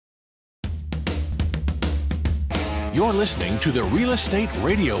You're listening to the Real Estate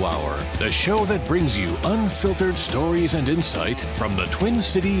Radio Hour, the show that brings you unfiltered stories and insight from the Twin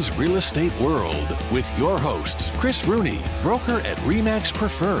Cities real estate world with your hosts, Chris Rooney, broker at RE/MAX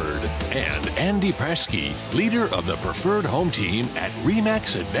Preferred, and Andy Presky, leader of the Preferred Home Team at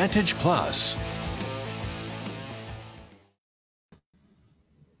RE/MAX Advantage Plus.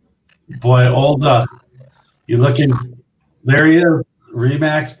 Boy, you looking, there he is,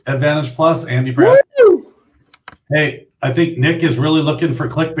 RE/MAX Advantage Plus, Andy Presky. Hey, I think Nick is really looking for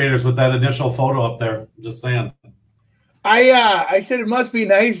clickbaiters with that initial photo up there. I'm just saying. I said it must be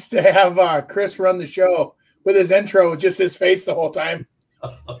nice to have Chris run the show with his intro with just his face the whole time.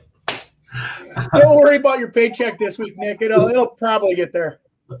 Don't worry about your paycheck this week, Nick. It'll probably get there.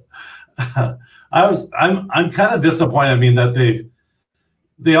 I'm kind of disappointed. I mean, that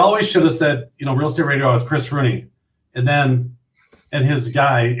they always should have said, Real Estate Radio with Chris Rooney, and his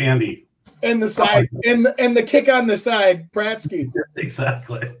guy Andy. And the side, and the kick on the side, Pratsky.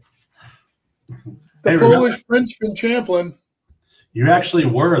 Exactly. The Polish Prince from Champlin. You actually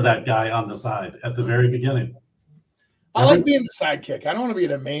were that guy on the side at the very beginning. I like being the sidekick. I don't want to be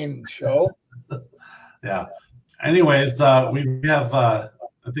the main show. Yeah. Anyways, we have. I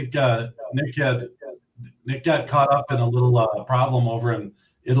think Nick got caught up in a little problem over in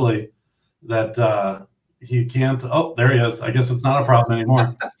Italy that. He can't. Oh, there he is. I guess it's not a problem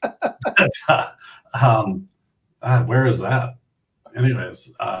anymore. Where is that?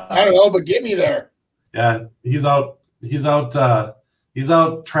 Anyways, I don't know, but get me there. Yeah, he's out. He's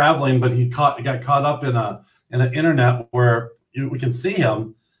out traveling, but he got caught up in an internet where we can see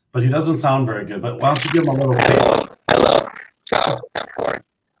him, but he doesn't sound very good. But why don't you give him a little? Hello. Ciao.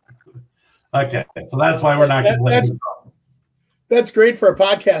 Okay, so that's why we're not complaining. That's great for a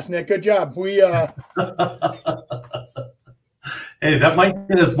podcast, Nick. Good job. We Hey, that might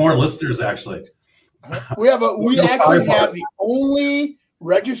get us more listeners. Actually, we actually have the only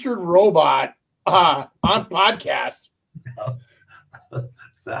registered robot on podcast.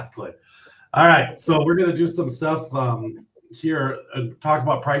 Exactly. All right, so we're going to do some stuff here and talk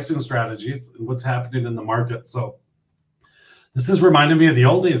about pricing strategies and what's happening in the market. So this is reminding me of the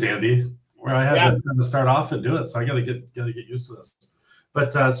old days, Andy, where I had to start off and do it. So I got to get used to this.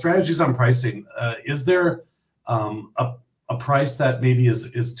 But strategies on pricing. Is there a price that maybe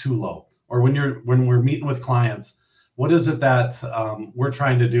is too low? Or when we're meeting with clients, what is it that we're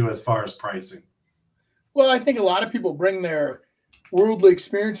trying to do as far as pricing? Well, I think a lot of people bring their worldly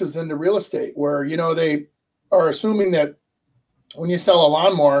experiences into real estate where, they are assuming that when you sell a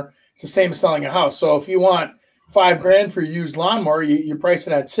lawnmower, it's the same as selling a house. So if you want $5,000 for a used lawnmower, you price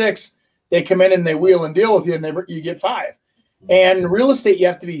it at $6,000. They come in and they wheel and deal with you, and you get $5,000. And real estate, you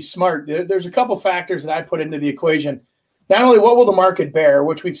have to be smart. There's a couple factors that I put into the equation. Not only what will the market bear,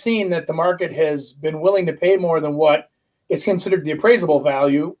 which we've seen that the market has been willing to pay more than what is considered the appraisable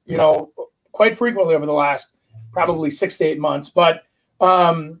value, quite frequently over the last probably 6 to 8 months. But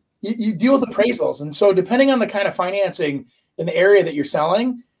you deal with appraisals. And so depending on the kind of financing in the area that you're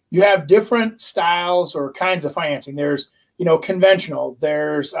selling, you have different styles or kinds of financing. There's conventional,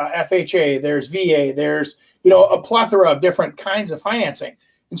 there's FHA, there's VA, there's, a plethora of different kinds of financing.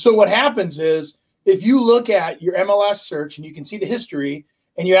 And so what happens is if you look at your MLS search and you can see the history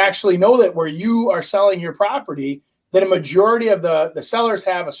and you actually know that where you are selling your property, that a majority of the sellers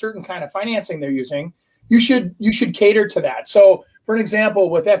have a certain kind of financing they're using, you should cater to that. So for an example,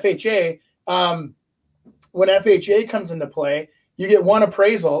 with FHA, when FHA comes into play, you get one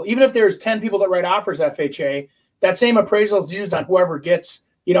appraisal. Even if there's 10 people that write offers FHA, that same appraisal is used on whoever gets,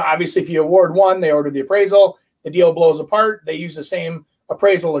 obviously if you award one, they order the appraisal, the deal blows apart, they use the same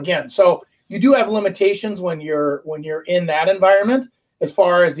appraisal again. So you do have limitations when you're in that environment as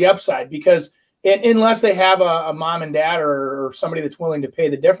far as the upside, because unless they have a mom and dad or somebody that's willing to pay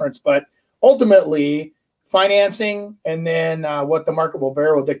the difference, but ultimately financing and then what the market will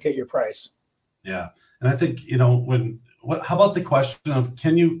bear will dictate your price. Yeah. And I think, how about the question of,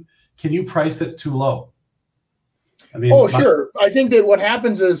 can you price it too low? I mean, sure. I think that what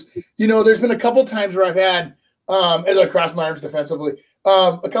happens is, there's been a couple times where I've had, as I cross my arms defensively,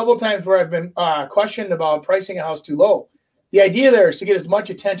 a couple of times where I've been questioned about pricing a house too low. The idea there is to get as much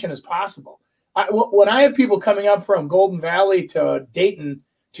attention as possible. When I have people coming up from Golden Valley to Dayton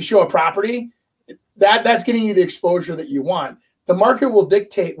to show a property, that's getting you the exposure that you want. The market will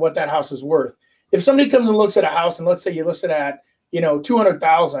dictate what that house is worth. If somebody comes and looks at a house and let's say you list it at,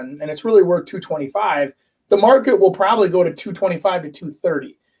 $200,000 and it's really worth $225,000, the market will probably go to $225,000 to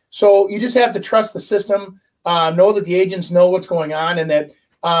 $230,000. So you just have to trust the system, know that the agents know what's going on, and that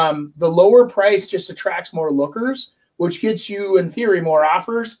the lower price just attracts more lookers, which gets you, in theory, more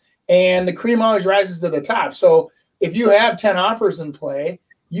offers, and the cream always rises to the top. So if you have 10 offers in play,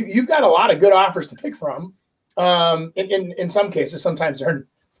 you've got a lot of good offers to pick from. In some cases, sometimes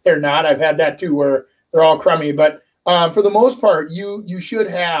they're not. I've had that too, where they're all crummy. But for the most part, you should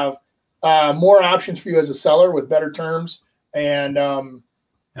have more options for you as a seller with better terms. And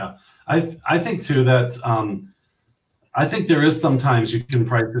yeah, I think too that I think there is sometimes you can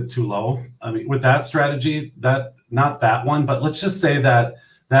price it too low. I mean, with that strategy, that not that one, but let's just say that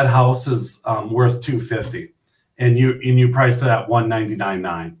that house is worth $250, and you price it at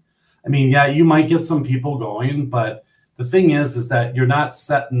 $199.9. I mean, yeah, you might get some people going, but the thing is that you're not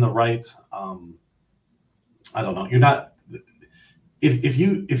setting the right. I don't know. You're not. If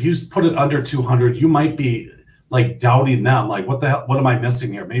you put it under 200, you might be like doubting them. Like, what the hell? What am I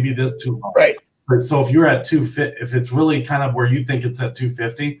missing here? Maybe it is too low. Right. But so if you're at 250, if it's really kind of where you think it's at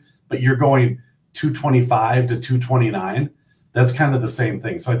 250, but you're going 225 to 229, that's kind of the same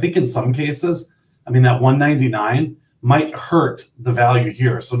thing. So I think in some cases, I mean, that 199 might hurt the value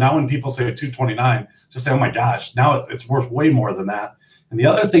here. So now when people say 229, just say, oh my gosh, now it's worth way more than that. And the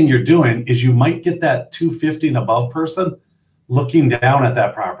other thing you're doing is you might get that 250 and above person looking down at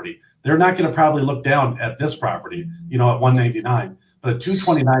that property. They're not going to probably look down at this property, at 199, but at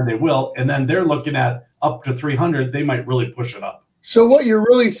 229 they will. And then they're looking at up to 300. They might really push it up. So what you're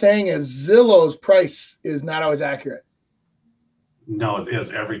really saying is Zillow's price is not always accurate. No, it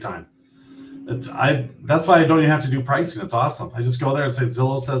is every time. That's why I don't even have to do pricing. It's awesome. I just go there and say,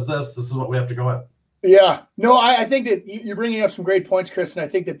 Zillow says this is what we have to go at. Yeah, no, I think that you're bringing up some great points, Chris, and I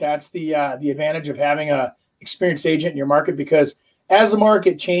think that that's the advantage of having a experienced agent in your market, because as the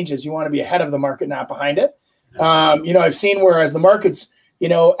market changes, you want to be ahead of the market, not behind it. I've seen whereas the market's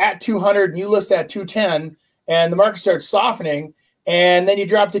at 200 and you list at 210, and the market starts softening, and then you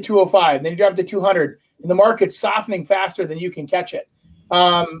drop to 205, and then you drop to 200, and the market's softening faster than you can catch it.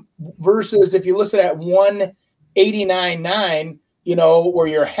 Versus if you list it at 189.9, where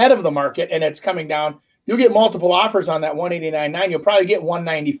you're ahead of the market and it's coming down, you'll get multiple offers on that 189.9. You'll probably get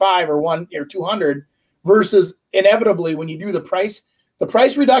 195 or 200, versus inevitably when you do the price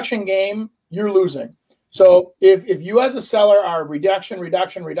reduction game, you're losing. So if you as a seller are reduction,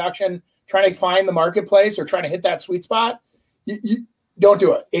 trying to find the marketplace or trying to hit that sweet spot, you don't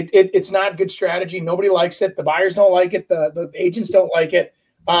do it. It's not good strategy. Nobody likes it. The buyers don't like it. The agents don't like it.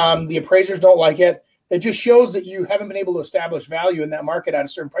 The appraisers don't like it. It just shows that you haven't been able to establish value in that market at a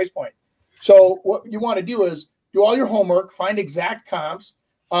certain price point. So what you want to do is do all your homework, find exact comps.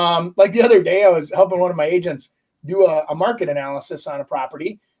 Like the other day, I was helping one of my agents do a market analysis on a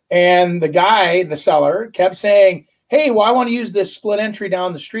property, and the seller, kept saying, hey, well, I want to use this split entry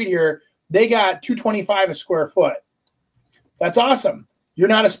down the street here. They got $225 a square foot. That's awesome. You're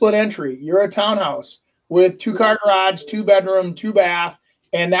not a split entry. You're a townhouse with 2-car garage, 2-bedroom, 2-bath,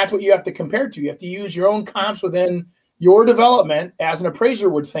 and that's what you have to compare to. You have to use your own comps within your development as an appraiser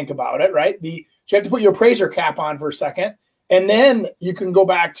would think about it, right? So you have to put your appraiser cap on for a second, and then you can go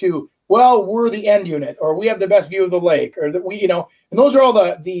back to, well, we're the end unit, or we have the best view of the lake, or that and those are all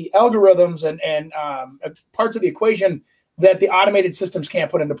the algorithms and parts of the equation that the automated systems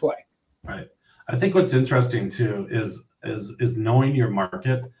can't put into play. Right. I think what's interesting too is knowing your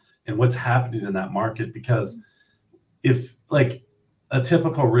market and what's happening in that market, because if like a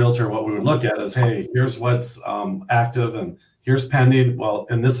typical realtor, what we would look at is, hey, here's what's active and here's pending. Well,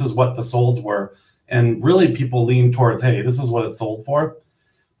 and this is what the solds were. And really people lean towards, hey, this is what it sold for.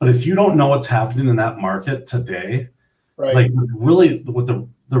 But if you don't know what's happening in that market today, right, like really what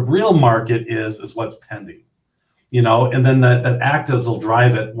the real market is what's pending, and then that actives will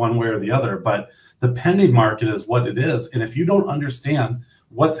drive it one way or the other. But the pending market is what it is. And if you don't understand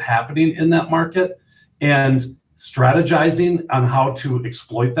what's happening in that market and strategizing on how to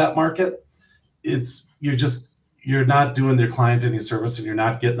exploit that market, you're not doing their client any service, and you're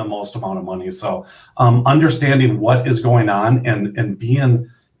not getting the most amount of money. So understanding what is going on and being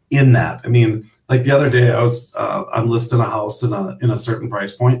in that. I mean, like the other day I'm listing a house in a certain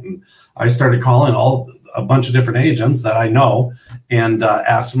price point, and I started calling a bunch of different agents that I know and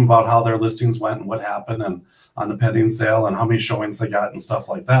asked them about how their listings went and what happened and on the pending sale and how many showings they got and stuff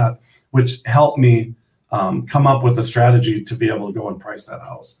like that, which helped me come up with a strategy to be able to go and price that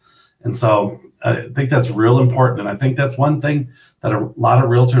house. And so I think that's real important. And I think that's one thing that a lot of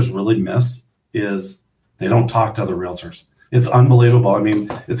realtors really miss is they don't talk to other realtors. It's unbelievable. I mean,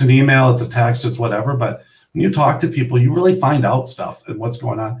 it's an email, it's a text, it's whatever, but when you talk to people, you really find out stuff and what's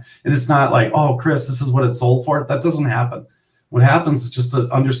going on. And it's not like, oh, Chris, this is what it sold for. That doesn't happen. What happens is just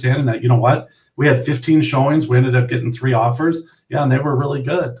understanding that, we had 15 showings. We ended up getting 3 offers. Yeah, and they were really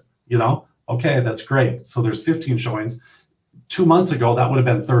good. Okay, that's great. So there's 15 showings. 2 months ago, that would have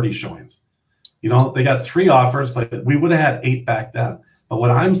been 30 showings. You know, they got 3 offers, but we would have had 8 back then. But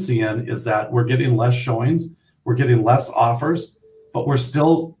what I'm seeing is that we're getting less showings, we're getting less offers, but we're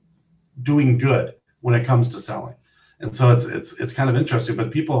still doing good when it comes to selling. And so it's kind of interesting.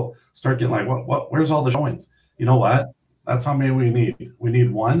 But people start getting like, what? Where's all the showings? You know what? That's how many we need. We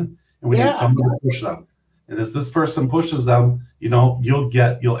need 1, and we need someone to push them. And as this person pushes them, you know, you'll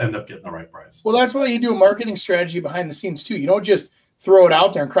end up getting the right price. Well, that's why you do a marketing strategy behind the scenes too. You don't just throw it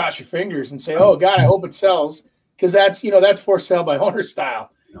out there and cross your fingers and say, "Oh God, I hope it sells," because that's, you know, that's for sale by owner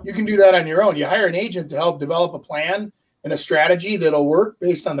style. You can do that on your own. You hire an agent to help develop a plan and a strategy that'll work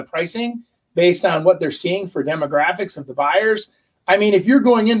based on the pricing, based on what they're seeing for demographics of the buyers. I mean, if you're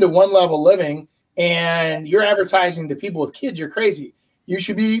going into One Level Living and you're advertising to people with kids, you're crazy. You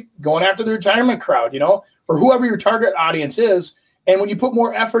should be going after the retirement crowd, you know, or whoever your target audience is. And when you put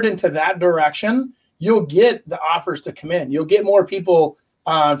more effort into that direction, you'll get the offers to come in. You'll get more people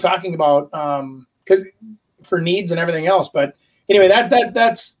talking about because for needs and everything else. But anyway,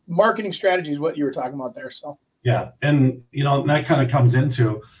 that's marketing strategy is what you were talking about there. So yeah, and you know, that kind of comes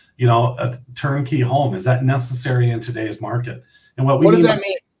into, you know, a turnkey home. Is that necessary in today's market? And what does that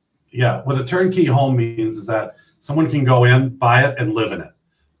mean? Yeah, what a turnkey home means is that someone can go in, buy it, and live in it.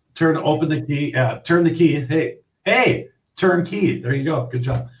 Turn the key. Hey, turnkey. There you go. Good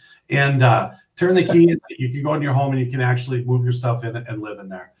job. And turn the key. You can go in your home and you can actually move your stuff in and live in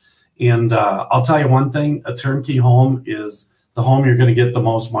there. And I'll tell you one thing: a turnkey home is the home you're going to get the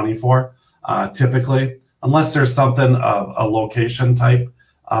most money for, typically, unless there's something of a location type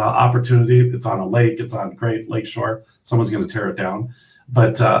opportunity. It's on a lake. It's on Great Lakeshore. Someone's going to tear it down.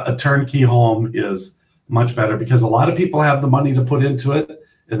 But a turnkey home is much better because a lot of people have the money to put into it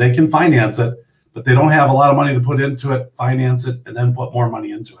and they can finance it, but they don't have a lot of money to put into it, finance it, and then put more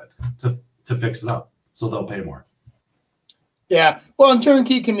money into it to fix it up. So they'll pay more. Yeah. Well, and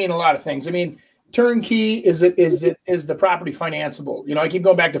turnkey can mean a lot of things. I mean, turnkey is the property financeable? You know, I keep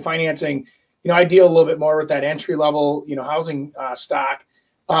going back to financing. You know, I deal a little bit more with that entry level, you know, housing stock,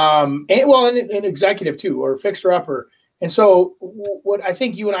 and executive too, or fixer upper. And so what I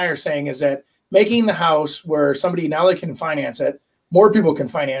think you and I are saying is that making the house where somebody not only can finance it, more people can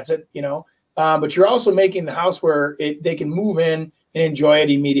finance it, you know, but you're also making the house where they can move in and enjoy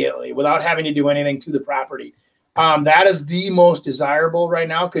it immediately without having to do anything to the property. That is the most desirable right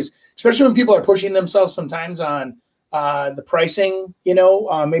now, because especially when people are pushing themselves sometimes on the pricing, you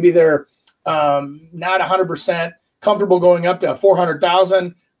know, maybe they're not 100% comfortable going up to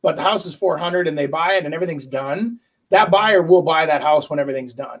 400,000, but the house is 400 and they buy it and everything's done. That buyer will buy that house when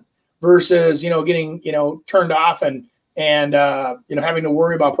everything's done versus, you know, getting, you know, turned off and you know, having to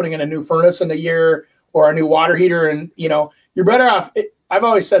worry about putting in a new furnace in a year or a new water heater. And, you know, you're better off. I've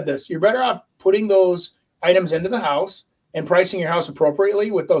always said this, you're better off putting those items into the house and pricing your house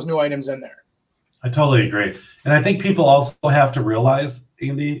appropriately with those new items in there. I totally agree. And I think people also have to realize,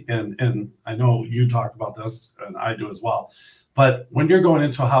 Andy, and I know you talk about this and I do as well, but when you're going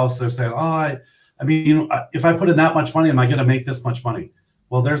into a house, they're saying, oh, I mean, you know, if I put in that much money, am I going to make this much money?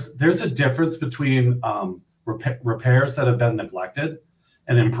 Well, there's a difference between repairs that have been neglected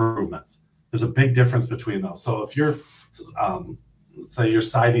and improvements. There's a big difference between those. So if you're, let's say your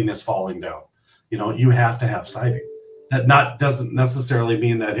siding is falling down, you know, you have to have siding. That doesn't necessarily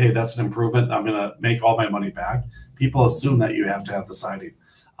mean that, hey, that's an improvement, I'm going to make all my money back. People assume that you have to have the siding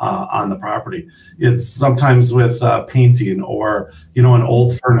on the property. It's sometimes with painting or, you know, an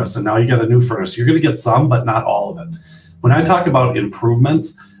old furnace and now you got a new furnace. You're going to get some, but not all of it. When I talk about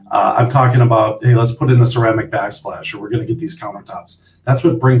improvements, I'm talking about, hey, let's put in a ceramic backsplash, or we're going to get these countertops. That's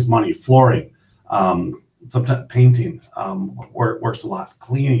what brings money. Flooring, sometimes painting works a lot.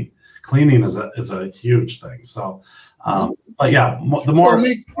 Cleaning is a huge thing. So, but yeah, the more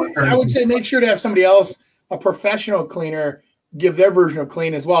I would say make sure to have somebody else, a professional cleaner, give their version of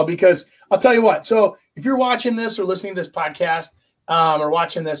clean as well. Because I'll tell you what. So if you're watching this or listening to this podcast or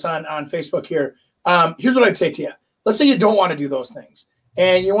watching this on Facebook here, here's what I'd say to you. Let's say you don't want to do those things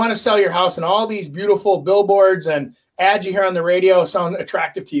and you want to sell your house and all these beautiful billboards and ads you hear on the radio sound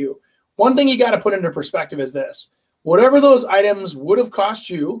attractive to you. One thing you got to put into perspective is this: whatever those items would have cost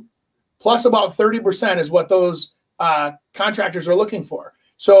you, plus about 30% is what those contractors are looking for.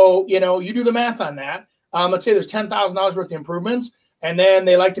 So, you know, you do the math on that. Let's say there's $10,000 worth of improvements, and then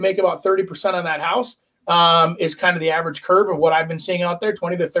they like to make about 30% on that house. Is kind of the average curve of what I've been seeing out there.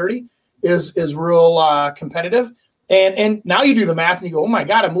 20 to 30 is real competitive. And now you do the math and you go, oh my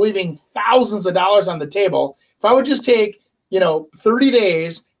God, I'm leaving thousands of dollars on the table. If I would just take, you know, 30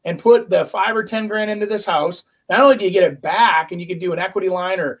 days and put the 5 or 10 grand into this house, not only do you get it back and you can do an equity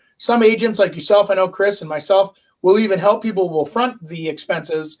line, or some agents like yourself, I know Chris and myself, will even help people, will front the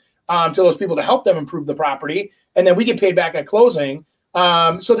expenses to those people to help them improve the property. And then we get paid back at closing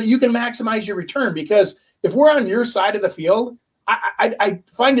so that you can maximize your return. Because if we're on your side of the field, I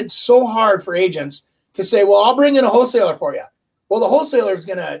find it so hard for agents to say, well, I'll bring in a wholesaler for you. Well, the wholesaler is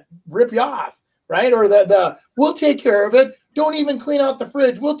going to rip you off, right? Or we'll take care of it. Don't even clean out the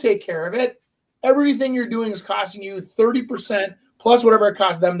fridge. We'll take care of it. Everything you're doing is costing you 30% plus whatever it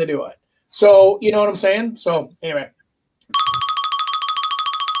costs them to do it. So, you know what I'm saying? So anyway.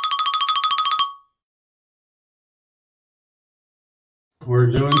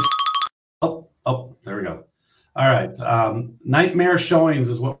 We're doing, oh, there we go. All right. Nightmare showings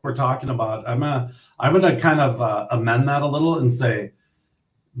is what we're talking about. I'm gonna kind of amend that a little and say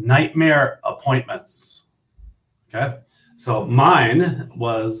nightmare appointments. Okay. So mine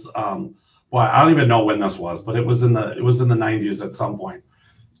was, well, I don't even know when this was, but it was in the 90s at some point.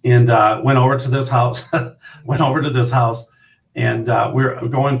 And went over to this house, and we're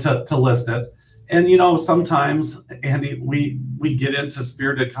going to list it. And, you know, sometimes, Andy, we get into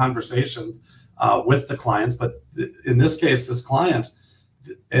spirited conversations with the clients, but in this case, the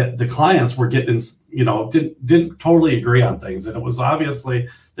clients were getting, you know, didn't totally agree on things. And it was obviously,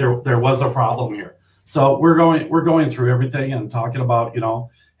 there was a problem here. So we're going through everything and talking about, you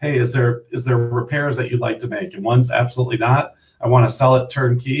know, hey, is there repairs that you'd like to make? And one's absolutely not. I want to sell it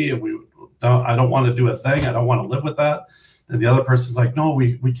turnkey, and I don't want to do a thing. I don't want to live with that. And the other person's like, no,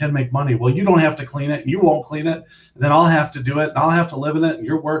 we can make money. Well, you don't have to clean it, and you won't clean it. And then I'll have to do it, and I'll have to live in it, and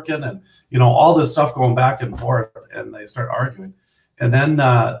you're working, and, you know, all this stuff going back and forth, and they start arguing. And then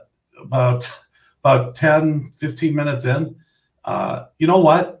about 10, 15 minutes in, you know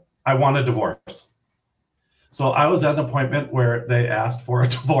what? I want a divorce. So I was at an appointment where they asked for a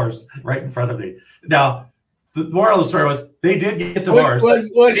divorce right in front of me. Now, the moral of the story was they did get divorced.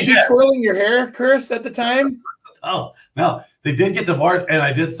 Was she twirling your hair, Chris, at the time? Oh, no, they did get divorced, and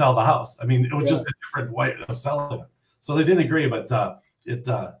I did sell the house. I mean, it was just a different way of selling it. So they didn't agree, but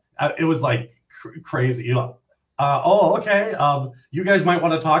it was like crazy. You know, oh, okay. You guys might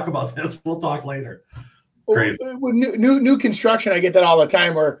want to talk about this. We'll talk later. Crazy. With new construction, I get that all the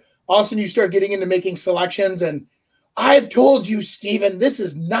time where all of a sudden you start getting into making selections, and I've told you, Steven, this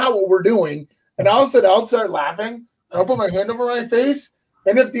is not what we're doing. And all of a sudden I'll start laughing. I'll put my hand over my face.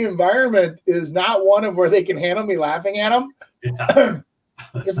 And if the environment is not one of where they can handle me laughing at them,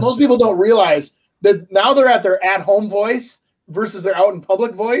 because most people don't realize that now they're at their at-home voice versus their out in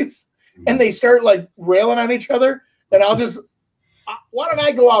public voice, and they start like railing on each other. And I'll just, why don't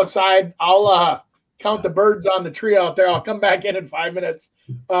I go outside? I'll count the birds on the tree out there. I'll come back in 5 minutes.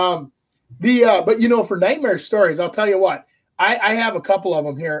 But you know, for nightmare stories, I'll tell you what, I have a couple of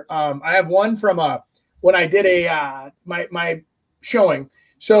them here. I have one from when I did my showing.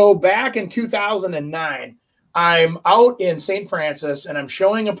 So back in 2009, I'm out in St. Francis, and I'm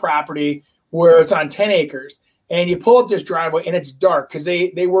showing a property where it's on 10 acres. And you pull up this driveway, and it's dark because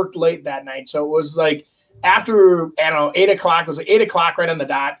they worked late that night. So it was like after, I don't know, 8 o'clock. It was like 8 o'clock right on the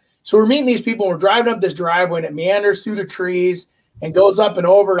dot. So we're meeting these people. We're driving up this driveway, and it meanders through the trees and goes up and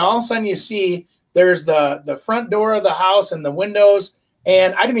over. And all of a sudden you see there's the front door of the house and the windows.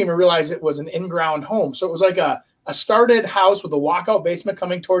 And I didn't even realize it was an in-ground home. So it was like a started house with a walkout basement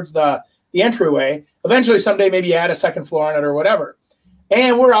coming towards the entryway. Eventually, someday, maybe you add a second floor on it or whatever.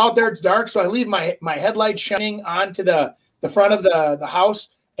 And we're out there. It's dark. So I leave my headlights shining onto the front of the house.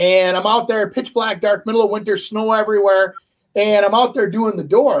 And I'm out there, pitch black, dark, middle of winter, snow everywhere. And I'm out there doing the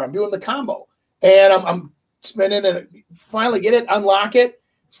door. I'm doing the combo. And I'm spinning and finally get it, unlock it,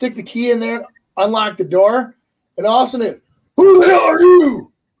 stick the key in there, unlock the door. And all of a sudden, who the hell are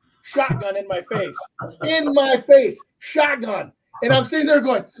you? Shotgun in my face, shotgun. And I'm sitting there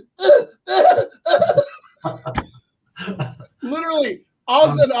going, literally, all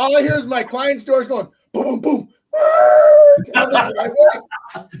of a sudden, all I hear is my client's doors going, boom, boom, boom. They left you.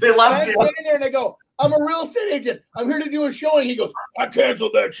 I'm sitting there and I go, I'm a real estate agent. I'm here to do a showing. He goes, I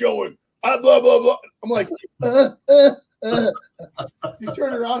canceled that showing. Blah, blah, blah. I'm like, He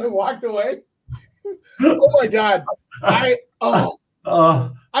turned around and walked away. Oh my God.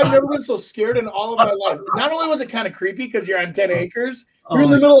 I've never been so scared in all of my life. Not only was it kind of creepy because you're on 10 acres, you're in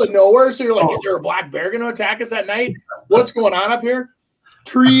the middle of nowhere. So you're like, is there a black bear going to attack us at night? What's going on up here?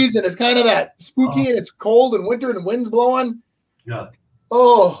 Trees, and it's kind of that spooky, and it's cold and winter and the wind's blowing. Yeah.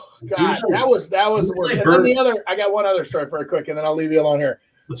 Oh God, that was the worst. And then I got one other story for you quick, and then I'll leave you alone here.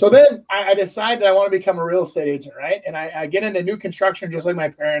 So then I decide that I want to become a real estate agent, right? And I get into new construction just like my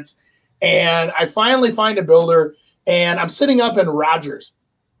parents, and I finally find a builder, and I'm sitting up in Rogers.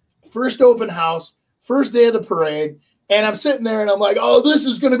 First open house, first day of the parade, and I'm sitting there and I'm like, oh, this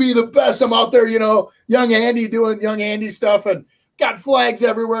is going to be the best. I'm out there, you know, young Andy doing young Andy stuff. And got flags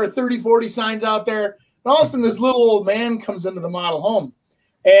everywhere, 30, 40 signs out there. And all of a sudden, this little old man comes into the model home.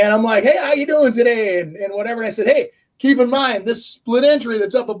 And I'm like, hey, how you doing today? And whatever. And I said, hey, keep in mind, this split entry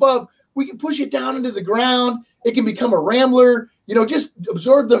that's up above, we can push it down into the ground. It can become a rambler, just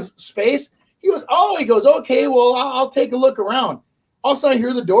absorb the space. He goes, okay, well, I'll take a look around. All of a sudden, I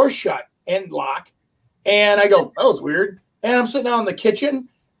hear the door shut and lock. And I go, that was weird. And I'm sitting out in the kitchen,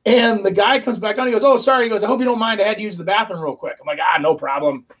 and the guy comes back on. He goes, oh, sorry. He goes, I hope you don't mind. I had to use the bathroom real quick. I'm like, no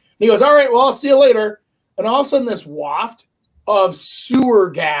problem. And he goes, all right, well, I'll see you later. And all of a sudden, this waft of sewer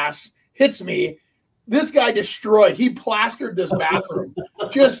gas hits me. This guy destroyed. He plastered this bathroom,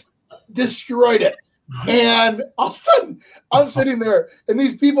 just destroyed it. And all of a sudden, I'm sitting there, and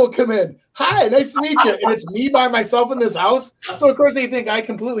these people come in. Hi, nice to meet you. And it's me by myself in this house. So, of course, they think I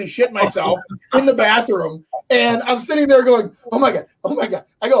completely shit myself in the bathroom. And I'm sitting there going, oh, my God, oh, my God.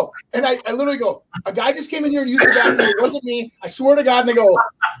 I go, and I literally go, a guy just came in here and used the bathroom. It wasn't me. I swear to God. And they go,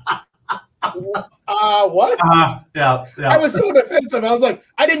 what? Yeah. I was so defensive. I was like,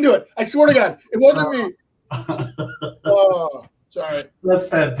 I didn't do it. I swear to God, it wasn't me. Oh, sorry. That's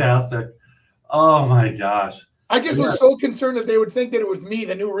fantastic. Oh my gosh. I just was so concerned that they would think that it was me,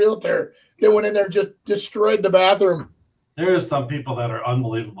 the new realtor, that went in there and just destroyed the bathroom. There are some people that are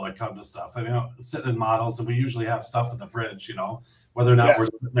unbelievable that come to stuff. I mean, sitting in models, and we usually have stuff in the fridge, whether or not we're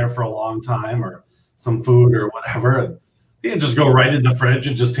sitting there for a long time or some food or whatever. And you can just go right in the fridge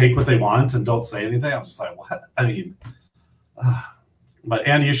and just take what they want and don't say anything. I'm just like, what? I mean, but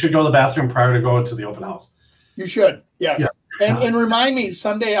Andy, you should go to the bathroom prior to going to the open house. You should, yes. Yeah. And remind me,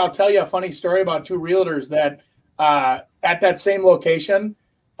 someday I'll tell you a funny story about two realtors that at that same location,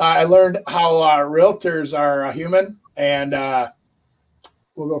 I learned how realtors are human, and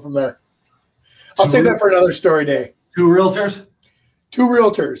we'll go from there. I'll save that for another story day. Two realtors? Two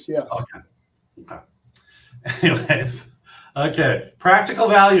realtors, yes. Okay. Anyways, okay. Practical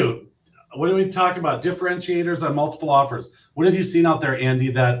value. What do we talk about? Differentiators on multiple offers. What have you seen out there, Andy,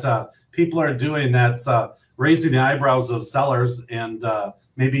 that people are doing that's raising the eyebrows of sellers and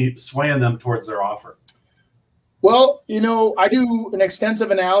maybe swaying them towards their offer? Well, I do an extensive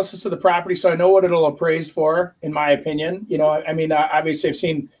analysis of the property, so I know what it'll appraise for, in my opinion. Obviously I've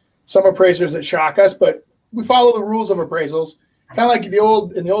seen some appraisers that shock us, but we follow the rules of appraisals. Kind of like in the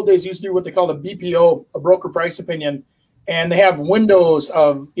old days, used to do what they call the BPO, a broker price opinion, and they have windows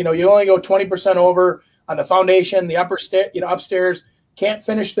of, you only go 20% over on the foundation, the upstairs, can't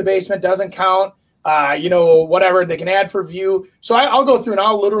finish the basement, doesn't count. Whatever they can add for view. So I'll go through and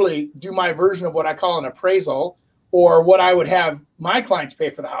I'll literally do my version of what I call an appraisal, or what I would have my clients pay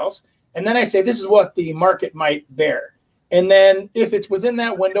for the house. And then I say, this is what the market might bear. And then if it's within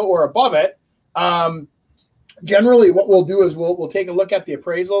that window or above it, generally what we'll do is we'll take a look at the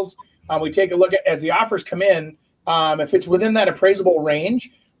appraisals. We take a look at, as the offers come in, if it's within that appraisable range,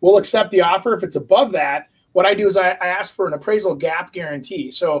 we'll accept the offer. If it's above that, what I do is I ask for an appraisal gap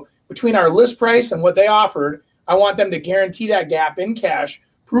guarantee. So between our list price and what they offered, I want them to guarantee that gap in cash,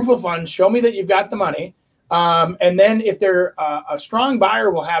 proof of funds, show me that you've got the money. And then if they're a strong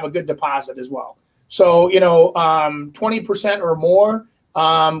buyer, will have a good deposit as well. So, 20% or more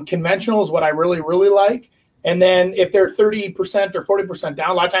conventional is what I really, really like. And then if they're 30% or 40%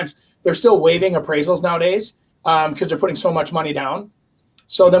 down, a lot of times they're still waiving appraisals nowadays because they're putting so much money down.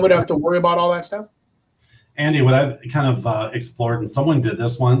 So then we don't have to worry about all that stuff. Andy, what I've kind of explored, and someone did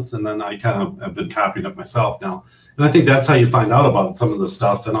this once, and then I kind of have been copying it myself now. And I think that's how you find out about some of the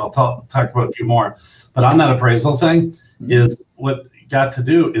stuff, and I'll talk about a few more. But on that appraisal thing, is what you got to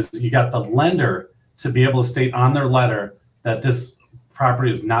do is you got the lender to be able to state on their letter that this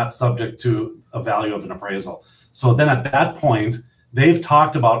property is not subject to a value of an appraisal. So then at that point, they've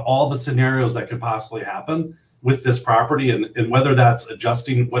talked about all the scenarios that could possibly happen with this property, and whether that's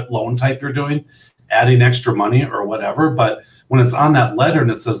adjusting what loan type you're doing, adding extra money or whatever. But when it's on that letter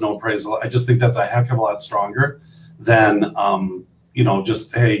and it says no appraisal, I just think that's a heck of a lot stronger than,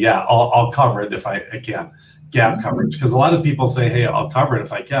 just, hey, yeah, I'll cover it if I can. Gap coverage. Because a lot of people say, hey, I'll cover it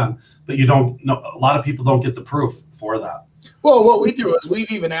if I can, but you don't know, a lot of people don't get the proof for that. Well, what we do is we've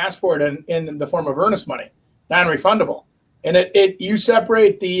even asked for it in the form of earnest money, non-refundable. And you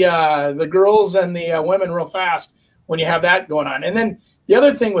separate the girls and the women real fast when you have that going on. And then the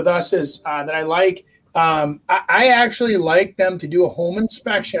other thing with us is that I like, I actually like them to do a home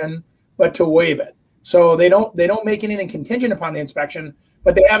inspection, but to waive it. So they don't make anything contingent upon the inspection,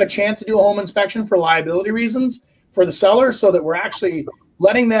 but they have a chance to do a home inspection for liability reasons for the seller, so that we're actually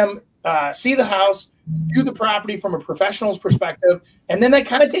letting them see the house, view the property from a professional's perspective. And then that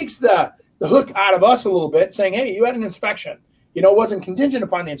kind of takes the hook out of us a little bit, saying, hey, you had an inspection. It wasn't contingent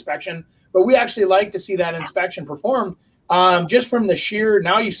upon the inspection, but we actually like to see that inspection performed just from the sheer,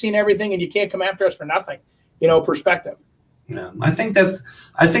 now you've seen everything and you can't come after us for nothing, perspective. Yeah, I think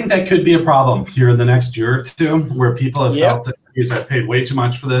that could be a problem here in the next year or two, where people have felt that, geez, I paid way too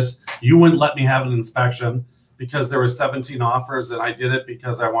much for this. You wouldn't let me have an inspection because there were 17 offers and I did it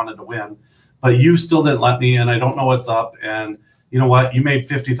because I wanted to win, but you still didn't let me, and I don't know what's up. And you know what? You made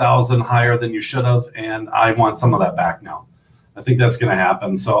 50,000 higher than you should have, and I want some of that back now. I think that's going to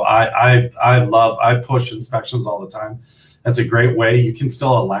happen. So I push inspections all the time. That's a great way. You can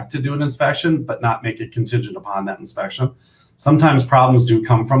still elect to do an inspection, but not make it contingent upon that inspection. Sometimes problems do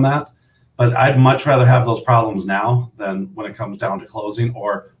come from that, but I'd much rather have those problems now than when it comes down to closing,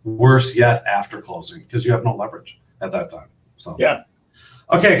 or worse yet, after closing, because you have no leverage at that time. So yeah.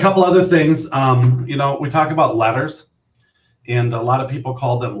 Okay, a couple other things. We talk about letters, and a lot of people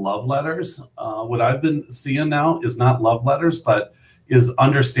call them love letters. What I've been seeing now is not love letters, but is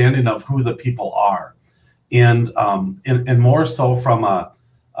understanding of who the people are, and more so from a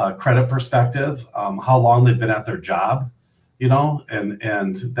credit perspective, how long they've been at their job.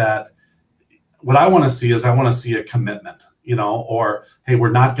 And that what I want to see is, I want to see a commitment, or, hey, we're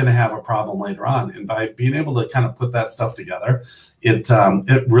not going to have a problem later on. And by being able to kind of put that stuff together, it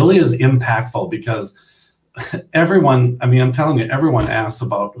really is impactful, because everyone, I'm telling you, everyone asks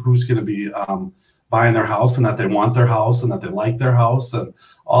about who's going to be buying their house, and that they want their house, and that they like their house, and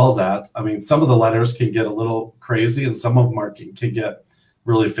all of that. Some of the letters can get a little crazy, and some of them can get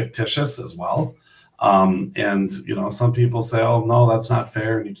really fictitious as well. Some people say, oh, no, that's not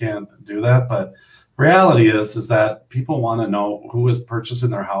fair, and you can't do that. But reality is that people want to know who is purchasing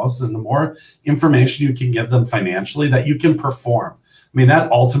their house, and the more information you can give them financially, that you can perform.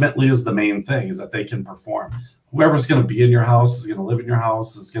 That ultimately is the main thing, is that they can perform. Whoever's going to be in your house, is going to live in your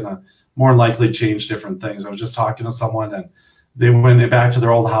house, is going to more likely change different things. I was just talking to someone, and they went back to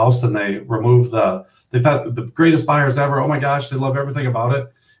their old house, and they removed they thought the greatest buyers ever. Oh my gosh, they love everything about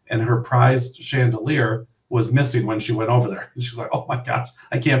it. And her prized chandelier was missing when she went over there. And she was like, oh my gosh,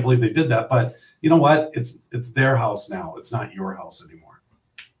 I can't believe they did that. But you know what? It's their house now. It's not your house anymore.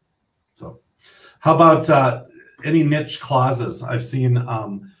 So how about any niche clauses? I've seen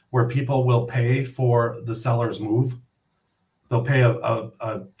where people will pay for the seller's move. They'll pay a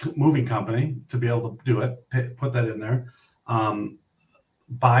moving company to be able to do it, put that in there.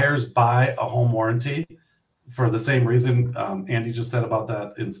 Buyers buy a home warranty for the same reason Andy just said about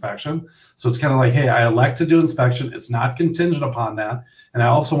that inspection. So it's kind of like, hey, I elect to do inspection. It's not contingent upon that. And I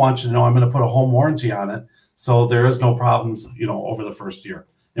also want you to know I'm going to put a home warranty on it, so there is no problems, over the first year.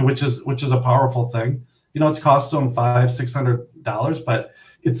 And which is a powerful thing. It's cost them $500-600, but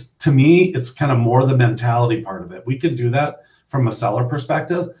to me, it's kind of more the mentality part of it. We can do that from a seller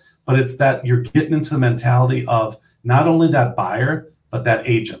perspective, but it's that you're getting into the mentality of not only that buyer, but that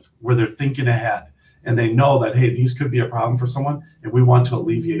agent, where they're thinking ahead. And they know that, hey, these could be a problem for someone, and we want to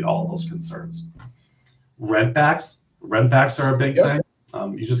alleviate all those concerns. Rentbacks are a big thing.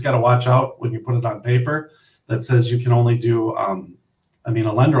 You just got to watch out when you put it on paper that says you can only do, a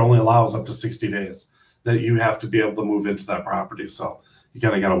lender only allows up to 60 days that you have to be able to move into that property. So you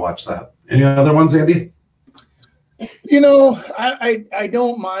got to watch that. Any other ones, Andy? I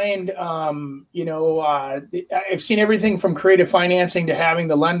don't mind. I've seen everything from creative financing to having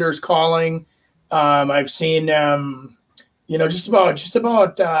the lenders calling. I've seen, just about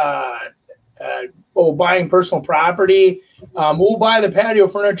buying personal property. We'll buy the patio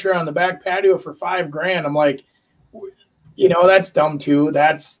furniture on the back patio for $5,000. I'm like, that's dumb too.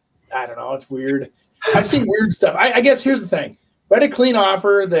 I don't know. It's weird. I've seen weird stuff. I guess here's the thing. Write a clean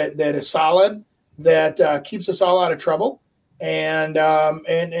offer that is solid, that keeps us all out of trouble. And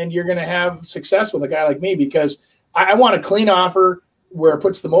you're going to have success with a guy like me, because I want a clean offer where it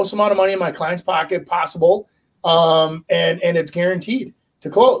puts the most amount of money in my client's pocket possible, and it's guaranteed to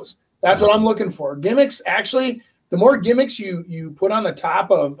close. That's what I'm looking for. Gimmicks, actually, the more gimmicks you put on the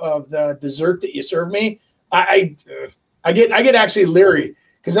top of the dessert that you serve me, I get actually leery,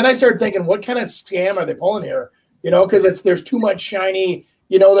 because then I start thinking, what kind of scam are they pulling here? Because there's too much shiny.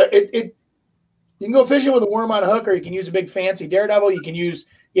 You can go fishing with a worm on a hook, or you can use a big fancy daredevil. You can use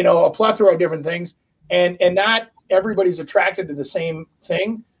a plethora of different things, and not everybody's attracted to the same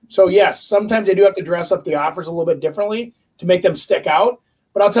thing. So yes, sometimes they do have to dress up the offers a little bit differently to make them stick out.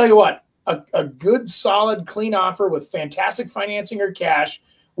 But I'll tell you what, a good, solid, clean offer with fantastic financing or cash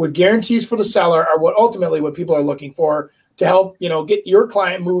with guarantees for the seller are what people are looking for to help, get your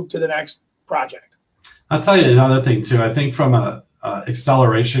client moved to the next project. I'll tell you another thing too. I think from a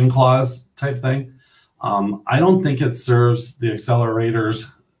acceleration clause type thing, I don't think it serves the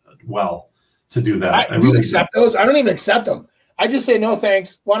accelerators well to do that. I really accept those. I don't even accept them. I just say, no,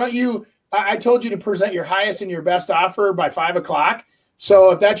 thanks. Why don't you I told you to present your highest and your best offer by 5 o'clock.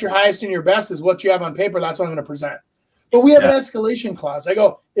 So if that's your highest and your best is what you have on paper, that's what I'm going to present. But we have an escalation clause. I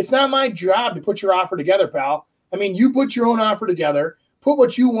go, it's not my job to put your offer together, pal. I mean, you put your own offer together, put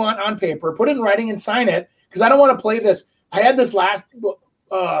what you want on paper, put it in writing and sign it, because I don't want to play this. I had this last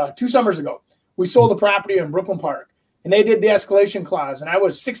 2 summers ago. We sold a property in Brooklyn Park, and they did the escalation clause, and I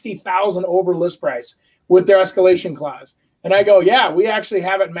was $60,000 over list price with their escalation clause. And I go, yeah, we actually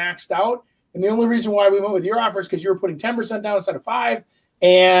have it maxed out. And the only reason why we went with your offer is because you were putting 10% down instead of 5%.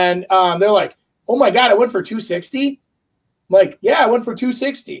 And they're like, oh my God, I went for 260. I'm like, yeah, I went for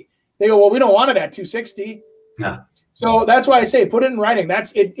 260. They go, well, we don't want it at 260. Yeah. So that's why I say put it in writing.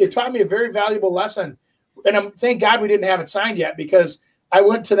 It taught me a very valuable lesson. And thank God we didn't have it signed yet, because I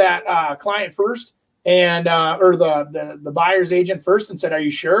went to that client first and or the buyer's agent first and said, are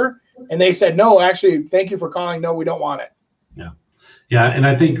you sure? And they said, no, actually, thank you for calling. No, we don't want it. Yeah. Yeah. And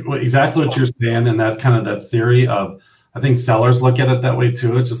I think exactly what you're saying, and that kind of that theory of, I think sellers look at it that way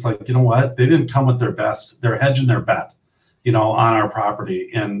too. It's just like, you know what? They didn't come with their best. They're hedging their bet, on our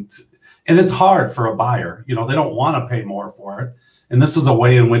property. And it's hard for a buyer. They don't want to pay more for it. And this is a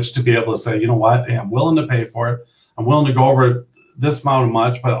way in which to be able to say, you know what? Hey, I'm willing to pay for it. I'm willing to go over this amount of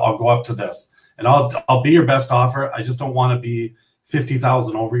much, but I'll go up to this. And I'll be your best offer. I just don't want to be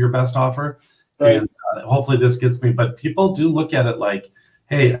 50,000 over your best offer. Right. And hopefully this gets me. But people do look at it like,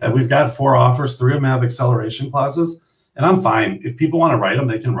 hey, we've got 4 offers. 3 of them have acceleration clauses. And I'm fine. If people want to write them,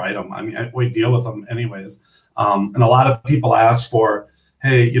 they can write them. I mean, we deal with them anyways. And a lot of people ask for,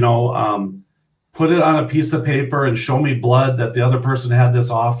 hey, put it on a piece of paper and show me blood that the other person had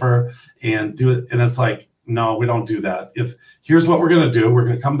this offer and do it. And it's like, no, we don't do that. Here's what we're going to do. We're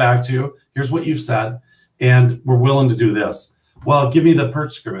going to come back to you. Here's what you've said. And we're willing to do this. Well, give me the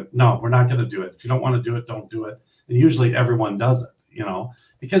purchase agreement. No, we're not going to do it. If you don't want to do it, don't do it. And usually everyone does it,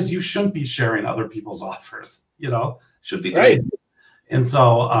 because you shouldn't be sharing other people's offers, should be right. And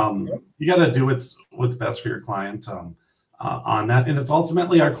so you got to do what's best for your client on that. And it's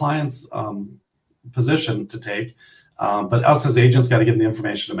ultimately our client's position to take. But us as agents got to get the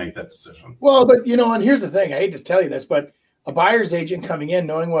information to make that decision. Well, but and here's the thing. I hate to tell you this, but a buyer's agent coming in,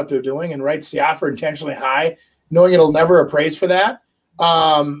 knowing what they're doing and writes the offer intentionally high, knowing it'll never appraise for that,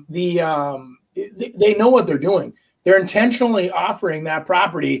 they know what they're doing. They're intentionally offering that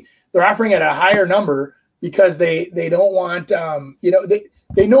property. They're offering at a higher number because they don't want,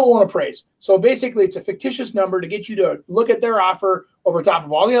 they know it won't appraise. So basically it's a fictitious number to get you to look at their offer over top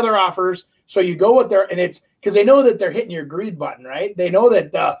of all the other offers. So you go with and it's because they know that they're hitting your greed button, right? They know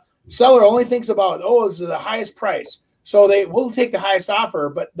that the seller only thinks about, this is the highest price. So they will take the highest offer,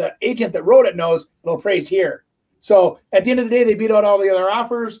 but the agent that wrote it knows it'll appraise here. So at the end of the day, they beat out all the other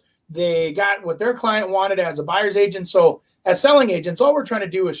offers. They got what their client wanted as a buyer's agent. So as selling agents, all we're trying to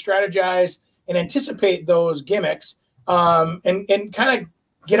do is strategize and anticipate those gimmicks and kind of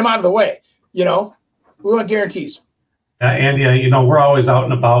get them out of the way. We want guarantees. Andy, we're always out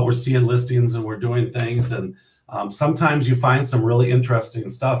and about. We're seeing listings and we're doing things. And sometimes you find some really interesting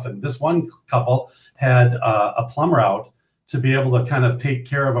stuff. And this one couple had a plumber out to be able to kind of take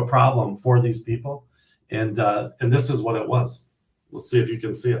care of a problem for these people. And this is what it was. Let's see if you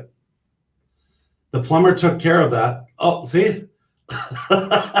can see it. The plumber took care of that. Oh, see?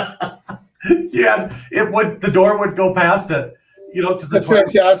 Yeah, the door would go past it. Because that's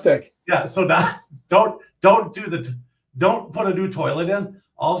fantastic. Yeah, so don't put a new toilet in.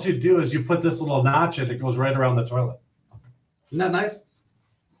 All you do is you put this little notch in, it goes right around the toilet. Isn't that nice?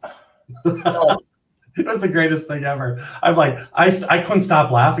 Oh. It was the greatest thing ever. I'm like, I couldn't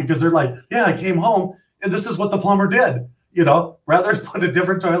stop laughing because they're like, yeah, I came home and this is what the plumber did, rather than put a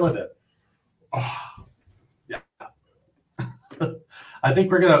different toilet in. Oh, yeah. That's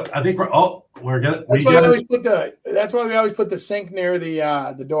why we always put the sink near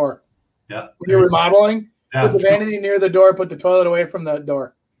the door. Yeah. When you're remodeling, put the vanity near the door, put the toilet away from the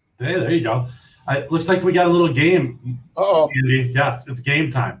door. Hey, there you go. It looks like we got a little game. Uh-oh. Andy. Yes, it's game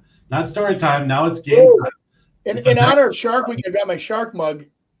time. Not story time. Now it's game time. In honor of Shark Week, I got my shark mug.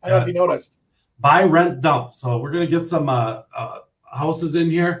 I don't know if you noticed. Buy, rent, dump. So we're going to get some houses in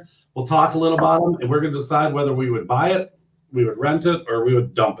here. We'll talk a little about them, and we're going to decide whether we would buy it, we would rent it, or we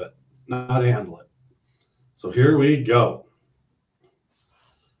would dump it, not handle it. So here we go.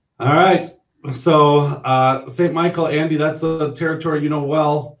 All right. So St. Michael, Andy, that's a territory you know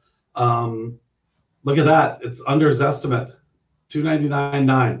well. Look at that. It's under his estimate,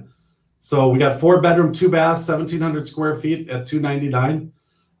 $299,900. So we got 4-bedroom, 2-bath, 1,700 square feet at $299,900.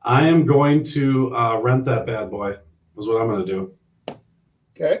 I am going to rent that bad boy. Is what I'm going to do.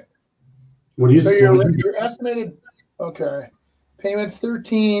 Okay. What do you? So your estimated payments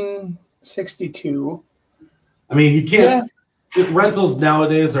 13. 62. I mean, you can't. Rentals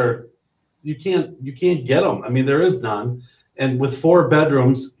nowadays are you can't get them. I mean, there is none. And with 4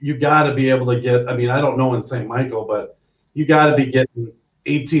 bedrooms, you got to be able to get. I mean, I don't know in St. Michael, but you got to be getting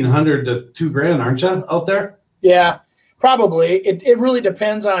 1,800 to $2,000, aren't you, out there? Yeah, probably. It really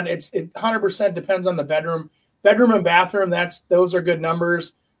depends on it 100% depends on the bedroom and bathroom. Those are good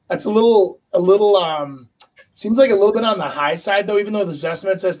numbers. That's a little seems like a little bit on the high side though, even though the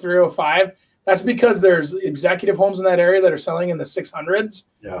estimate says 305. That's because there's executive homes in that area that are selling in the 600s.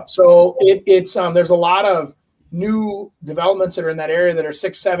 Yeah. So it's there's a lot of new developments that are in that area that are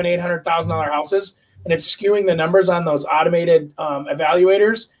 $600,000, $700,000, $800,000 houses, and it's skewing the numbers on those automated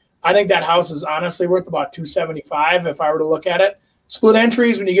evaluators. I think that house is honestly worth about $275 if I were to look at it. Split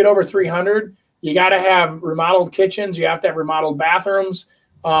entries, when you get over 300, you got to have remodeled kitchens. You have to have remodeled bathrooms.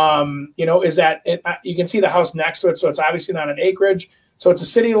 You can see the house next to it, so it's obviously not an acreage. So it's a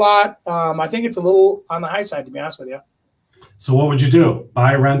city lot. I think it's a little on the high side, to be honest with you. So what would you do?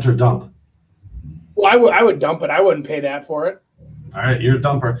 Buy, rent, or dump? Well, I would dump it. I wouldn't pay that for it. All right, you're a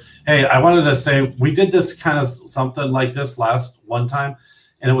dumper. Hey, I wanted to say we did this kind of something like this one time,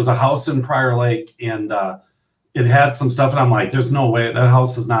 and it was a house in Prior Lake, and it had some stuff, and I'm like, there's no way that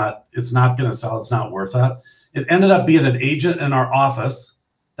house it's not going to sell. It's not worth that. It ended up being an agent in our office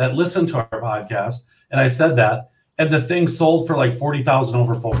that listened to our podcast, and I said that, and the thing sold for like $40,000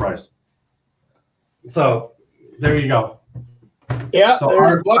 over full price. So there you go. Yeah, so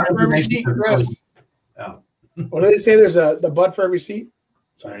there's a butt for every seat, Chris. Yeah. What do they say? There's the butt for every seat.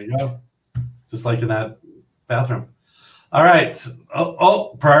 There you go. Just like in that bathroom. All right.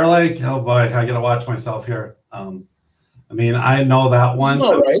 Oh, Prior Lake. Oh boy, I gotta watch myself here. I mean, I know that one.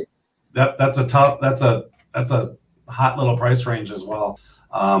 All right. That's a hot little price range as well.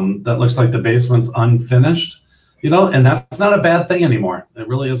 That looks like the basement's unfinished, and that's not a bad thing anymore. It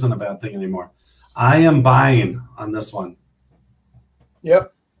really isn't a bad thing anymore. I am buying on this one.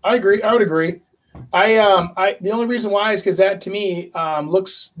 Yep, I agree. I would agree. The only reason why is because that to me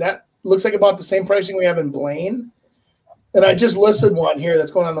looks like about the same pricing we have in Blaine, and I just listed one here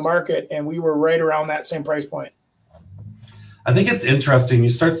that's going on the market, and we were right around that same price point. I think it's interesting. You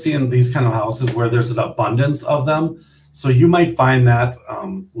start seeing these kind of houses where there's an abundance of them. So you might find that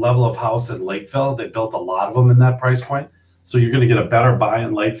level of house in Lakeville. They built a lot of them in that price point. So you're going to get a better buy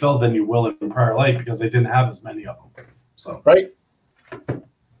in Lakeville than you will in Prior Lake because they didn't have as many of them. So right.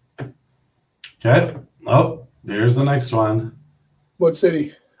 Okay. Oh, here's the next one. What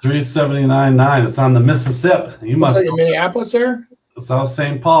city? 379.9. It's on the Mississippi. You must like in Minneapolis there? South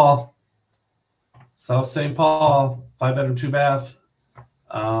St. Paul. South St. Paul. 5-bedroom, 2-bath.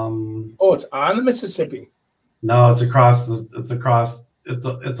 It's on the Mississippi. No, it's across.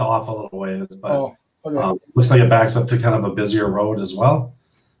 It's off a little ways, but okay. Looks like it backs up to kind of a busier road as well.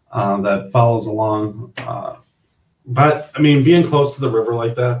 That follows along. But I mean, being close to the river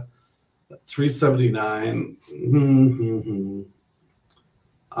like that, 379.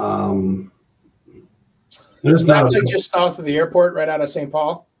 There's that's like just south of the airport, right out of St.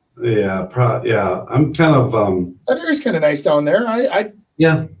 Paul. Yeah, yeah. I'm kind of. That area's kind of nice down there.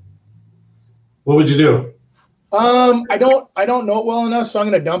 Yeah. What would you do? I don't know it well enough, so I'm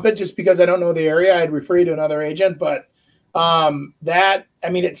going to dump it just because I don't know the area. I'd refer you to another agent, but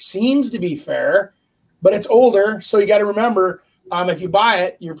it seems to be fair, but it's older, so you got to remember, if you buy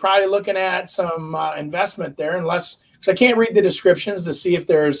it, you're probably looking at some investment there, because I can't read the descriptions to see if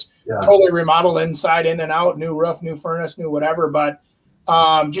there's totally remodeled inside, in and out, new roof, new furnace, new whatever. But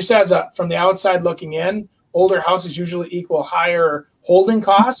just from the outside looking in, older houses usually equal higher holding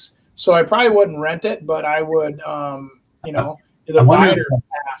costs. So I probably wouldn't rent it, but I would, either buy it or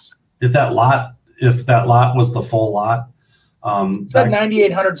pass. If that lot was the full lot, it's at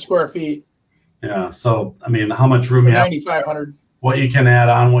 9,800 square feet. Yeah. So I mean, how much room you have? 9,500. What you can add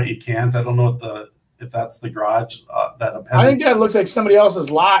on, what you can't. I don't know if that's the garage. I think that looks like somebody else's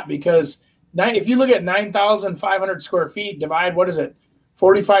lot because if you look at 9,500 square feet, divide what is it,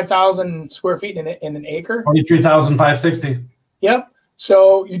 45,000 square feet in an acre. 23,560. Yep.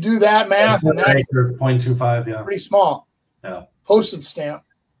 So you do that math, and that's 0.25. Yeah. Pretty small. Yeah. Postage stamp.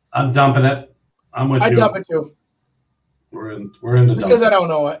 I'm dumping it. I'm with you. I'd dump it too. We're in the just because I don't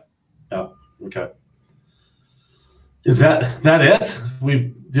know it. Yeah. Okay. Is that it?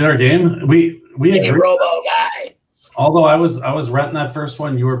 We did our game. We hey, Robo guy. Although I was renting that first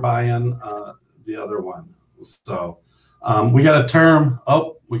one, you were buying the other one. So we got a term.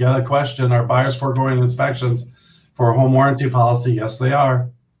 Oh, we got a question. Are buyers foregoing inspections for a home warranty policy? Yes, they are.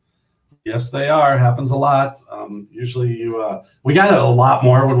 Yes, they are. Happens a lot. Usually we got it a lot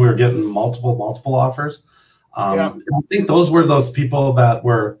more when we were getting multiple offers. I think those were those people that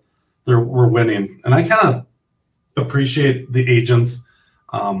were we're winning. And I kind of appreciate the agents,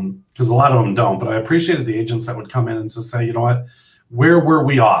 because a lot of them don't, but I appreciated the agents that would come in and just say, you know what, where were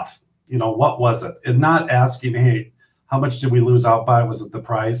we off? You know, what was it? And not asking, hey, how much did we lose out by? Was it the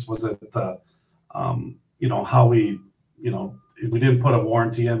price? Was it the, you know, how we didn't put a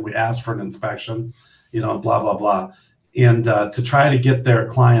warranty in, we asked for an inspection, you know, blah, blah, blah. And to try to get their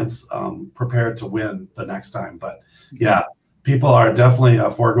clients prepared to win the next time. But yeah, people are definitely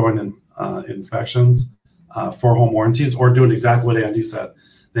foregoing inspections for home warranties, or doing exactly what Andy said.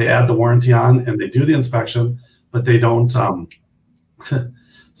 They add the warranty on and they do the inspection, but they don't.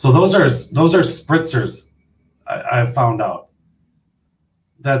 So those are spritzers. I've found out.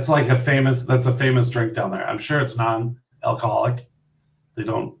 That's like a famous drink down there. I'm sure it's non-alcoholic. They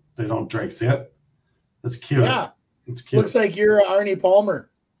don't drink. See it? It's cute. Yeah. It's cute. Looks like you're Arnie Palmer.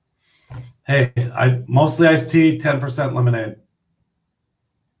 Hey, I mostly iced tea, 10% lemonade.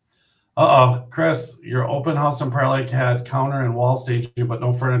 Chris, your open house in Prior Lake had counter and wall staging, but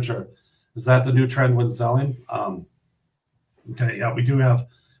no furniture. Is that the new trend with selling? Okay, yeah,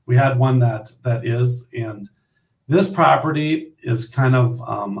 we had one that is, and this property is kind of,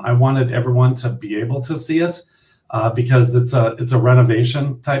 I wanted everyone to be able to see it because it's a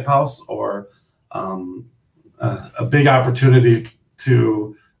renovation type house, or a big opportunity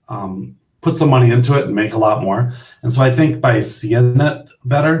to put some money into it and make a lot more. And so I think by seeing it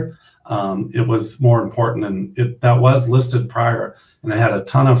better, it was more important, and that was listed prior, and it had a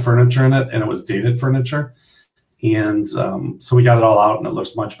ton of furniture in it, and it was dated furniture. And so we got it all out, and it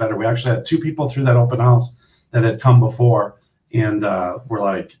looks much better. We actually had 2 people through that open house that had come before, and we're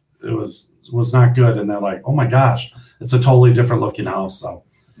like, it was not good. And they're like, oh my gosh, it's a totally different looking house. So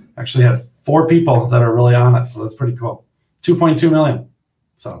actually had 4 people that are really on it. So that's pretty cool. 2.2 million.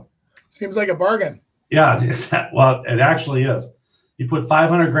 So seems like a bargain. Yeah. Well, it actually is. You put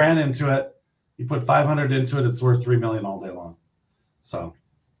 500 grand into it. You put 500 into it. It's worth 3 million all day long. So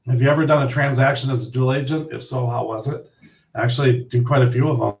have you ever done a transaction as a dual agent? If so, how was it? I actually do quite a few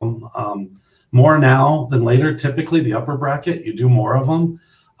of them. More now than later. Typically the upper bracket, you do more of them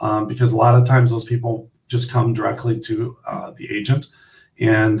because a lot of times those people just come directly to the agent,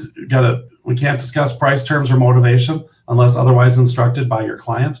 and we can't discuss price, terms, or motivation unless otherwise instructed by your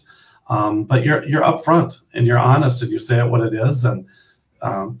client. But you're upfront and you're honest and you say it what it is, and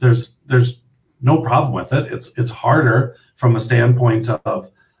there's no problem with it. It's harder from a standpoint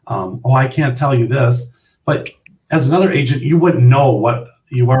of I can't tell you this, but as another agent, you wouldn't know what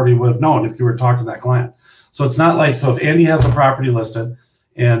you already would have known if you were talking to that client. So it's not like, so if Andy has a property listed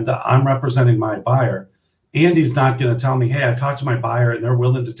and I'm representing my buyer, Andy's not going to tell me, hey, I talked to my buyer and they're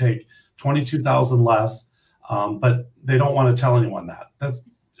willing to take $22,000 less, but they don't want to tell anyone that.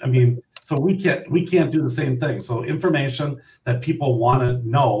 So we can't do the same thing. So information that people want to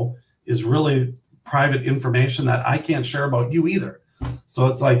know is really private information that I can't share about you either. So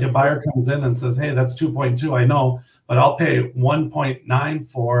it's like a buyer comes in and says, hey, that's 2.2, I know, but I'll pay 1.9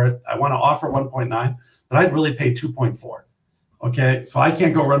 for it. I want to offer 1.9, but I'd really pay 2.4. Okay, so I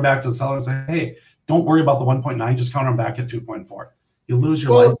can't go run back to the seller and say, hey, don't worry about the 1.9, just count them back at 2.4. You lose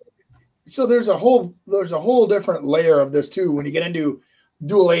your life. So there's a whole different layer of this too when you get into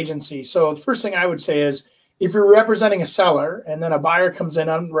dual agency. So the first thing I would say is, if you're representing a seller and then a buyer comes in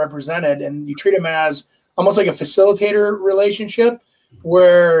unrepresented, and you treat them as almost like a facilitator relationship,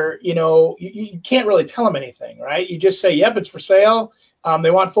 where you can't really tell them anything, right? You just say, yep, it's for sale.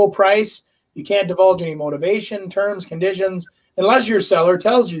 They want full price. You can't divulge any motivation, terms, conditions, unless your seller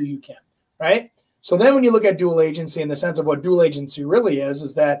tells you you can, right? So then when you look at dual agency in the sense of what dual agency really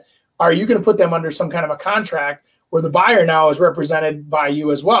is that, are you going to put them under some kind of a contract where the buyer now is represented by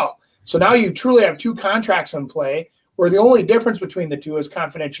you as well? So now you truly have 2 contracts in play, where the only difference between the 2 is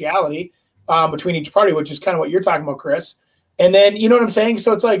confidentiality between each party, which is kind of what you're talking about, Chris. And then, you know what I'm saying?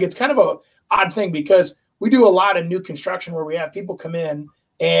 So it's kind of a odd thing, because we do a lot of new construction where we have people come in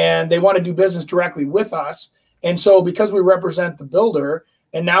and they want to do business directly with us. And so because we represent the builder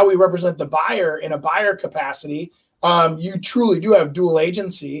and now we represent the buyer in a buyer capacity, you truly do have dual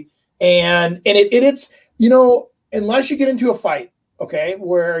agency. And it's, unless you get into a fight, okay,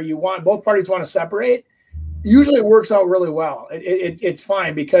 where both parties want to separate, usually it works out really well. It's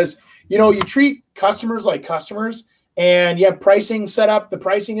fine, because, you treat customers like customers, and you have pricing set up. The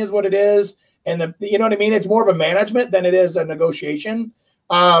pricing is what it is. And you know what I mean? It's more of a management than it is a negotiation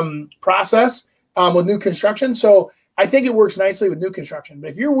process with new construction. So I think it works nicely with new construction.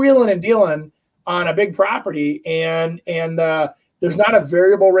 But if you're wheeling and dealing on a big property and there's not a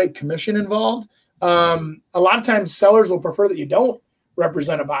variable rate commission involved, a lot of times sellers will prefer that you don't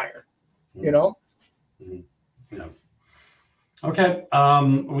represent a buyer, Mm-hmm. Yeah. Okay.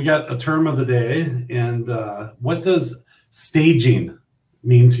 We got a term of the day, and what does staging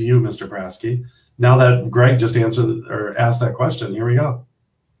mean to you, Mr. Brasky? Now that Greg just answered or asked that question, here we go.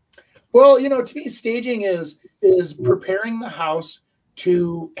 Well, to me, staging is preparing the house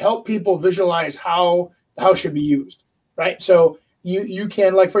to help people visualize how the house should be used, right? So you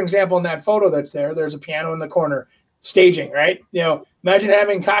can, like, for example, in that photo that's there's a piano in the corner, staging, right? Imagine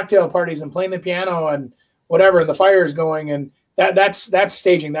having cocktail parties and playing the piano and whatever, and the fire is going, and that's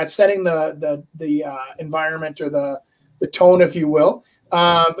staging. That's setting the environment or the tone, if you will.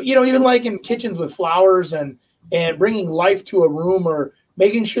 But even like in kitchens with flowers and bringing life to a room, or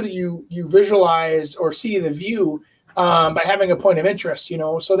making sure that you visualize or see the view by having a point of interest,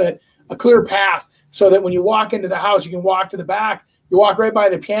 so that a clear path, so that when you walk into the house, you can walk to the back, you walk right by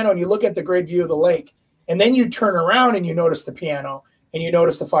the piano and you look at the great view of the lake. And then you turn around and you notice the piano and you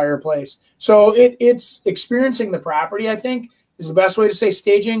notice the fireplace. So it's experiencing the property, I think, is the best way to say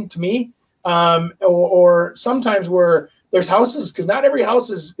staging to me. Or sometimes where there's houses, because not every house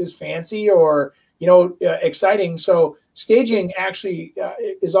is fancy or, exciting. So staging actually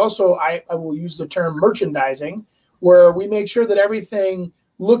is also, I will use the term merchandising, where we make sure that everything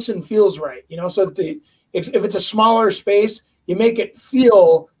looks and feels right, so that if it's a smaller space, you make it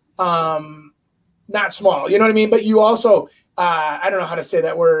feel not small, you know what I mean? But you also, I don't know how to say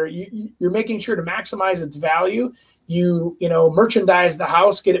that, where you're making sure to maximize its value. You merchandise the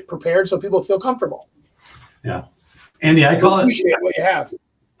house, get it prepared so people feel comfortable. Yeah. Andy, I call appreciate what you have.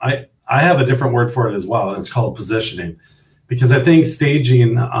 I have a different word for it as well. It's called positioning, because I think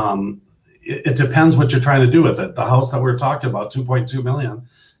staging, it depends what you're trying to do with it. The house that we're talking about, 2.2 million,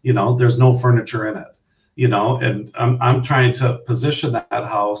 there's no furniture in it, and I'm trying to position that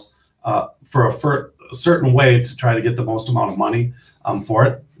house for a certain way to try to get the most amount of money for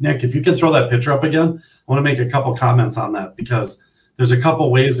it. Nick, if you can throw that picture up again, I want to make a couple comments on that, because there's a couple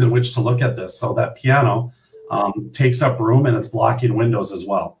ways in which to look at this. So that piano takes up room and it's blocking windows as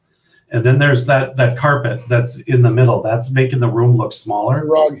well. And then there's that carpet that's in the middle. That's making the room look smaller.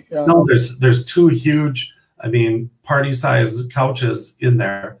 Rug, yeah. No, there's two huge, party-sized couches in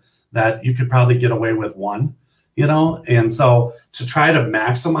there that you could probably get away with one, And so to try to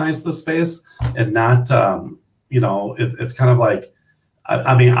maximize the space and not, it's kind of like,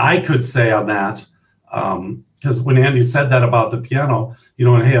 I could say on that, because when Andy said that about the piano,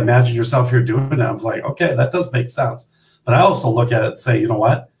 and hey, imagine yourself here doing it. I was like, okay, that does make sense. But I also look at it and say, you know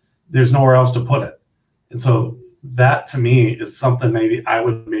what? There's nowhere else to put it. And so that to me is something maybe I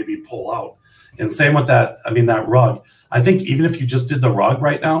would pull out. And same with that, that rug. I think even if you just did the rug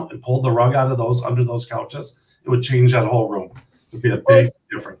right now and pulled the rug out of under those couches, it would change that whole room. It would be a big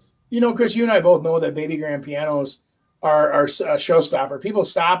difference. Chris, you and I both know that baby grand pianos are a showstopper. People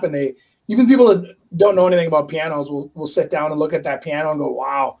stop and even people that don't know anything about pianos will sit down and look at that piano and go,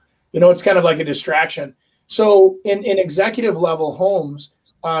 wow. It's kind of like a distraction. So in executive level homes,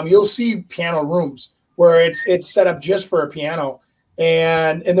 you'll see piano rooms where it's set up just for a piano,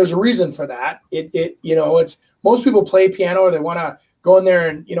 and there's a reason for that. It's most people play piano, or they want to go in there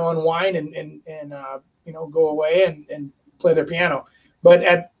and unwind and go away and play their piano.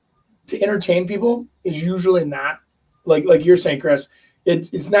 But to entertain people is usually not like you're saying, Chris.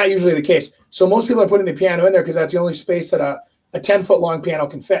 It's not usually the case. So most people are putting the piano in there because that's the only space that a 10-foot long piano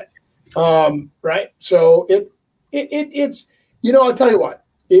can fit. Right? So it's I'll tell you what.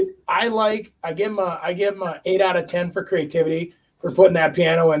 I give them a 8 out of 10 for creativity for putting that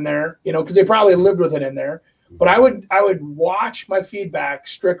piano in there, because they probably lived with it in there. But I would watch my feedback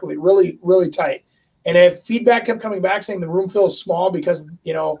strictly, really, really tight. And if feedback kept coming back saying the room feels small because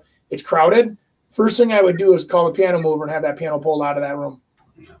it's crowded, first thing I would do is call the piano mover and have that piano pulled out of that room.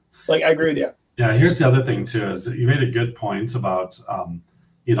 I agree with you. Yeah, here's the other thing too, is you made a good point about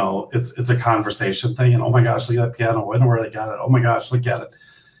it's a conversation thing, and oh my gosh, look at that piano, I know where they got it. Oh my gosh, look at it.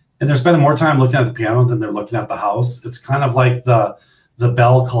 And they're spending more time looking at the piano than they're looking at the house. It's kind of like the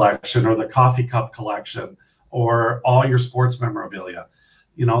Bell collection or the coffee cup collection or all your sports memorabilia.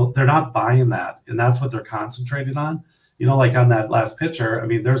 They're not buying that, and that's what they're concentrating on. Like on that last picture,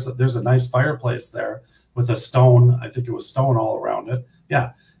 there's a nice fireplace there with a stone. I think it was stone all around it.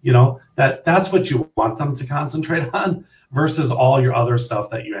 Yeah, that's what you want them to concentrate on versus all your other stuff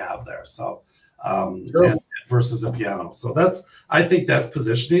that you have there. So, sure. Versus a piano. So I think that's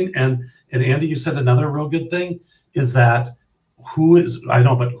positioning. And Andy, you said another real good thing is that who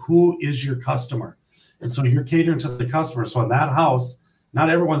is your customer? And so you're catering to the customer. So in that house, not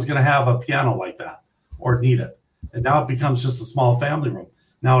everyone's going to have a piano like that or need it. And now it becomes just a small family room.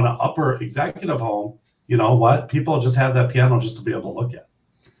 Now in an upper executive home, people just have that piano just to be able to look at.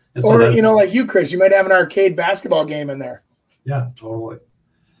 And so like you, Chris, you might have an arcade basketball game in there. Yeah, totally.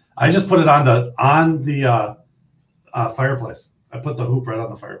 I just put it on the fireplace. I put the hoop right on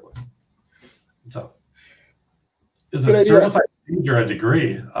the fireplace. So, is a certified stager a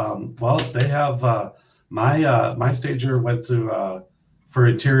degree? Well, they have my stager went to for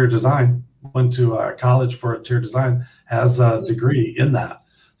interior design. Went to college for interior design. Has a degree in that.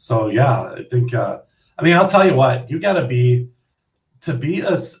 So yeah, I think. I mean, I'll tell you what. You got to be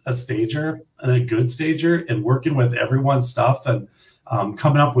a stager and a good stager and working with everyone's stuff and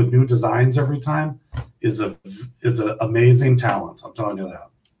coming up with new designs every time is an amazing talent. I'm telling you that.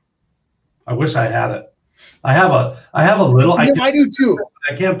 I wish I had it. I have a little. I do too.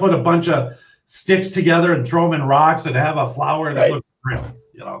 I can't put a bunch of sticks together and throw them in rocks and have a flower that looks real.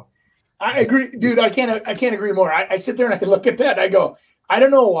 You know. I agree, dude. I can't agree more. I sit there and I look at that and I go, I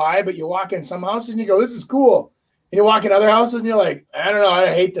don't know why, but you walk in some houses and you go, this is cool. And you walk in other houses and you're like, I don't know,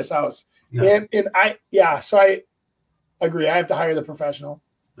 I hate this house. Yeah. So I agree. I have to hire the professional.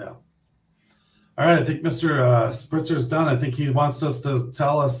 Yeah. All right. I think Mr. Spritzer's done. I think he wants us to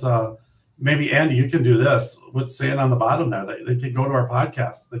tell us, maybe Andy, you can do this. What's saying on the bottom there? They can go to our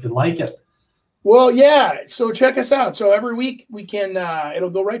podcast. They can like it. Well, yeah. So check us out. So every week we can, it'll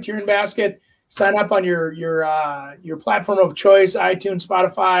go right to your in basket. Sign up on your platform of choice, iTunes,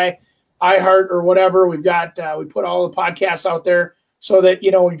 Spotify, iHeart, or whatever. We've got, we put all the podcasts out there so that,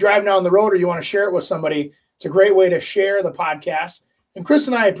 when you drive down the road or you want to share it with somebody, it's a great way to share the podcast. And Chris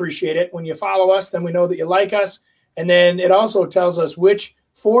and I appreciate it. When you follow us, then we know that you like us. And then it also tells us which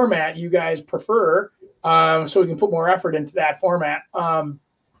format you guys prefer, so we can put more effort into that format.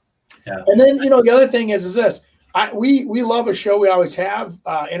 Yeah. And then, the other thing is this. We love a show. We always have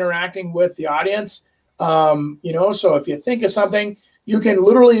interacting with the audience. So if you think of something, you can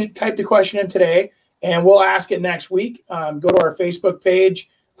literally type the question in today and we'll ask it next week. Go to our Facebook page,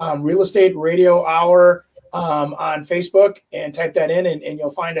 Real Estate Radio Hour on Facebook, and type that in and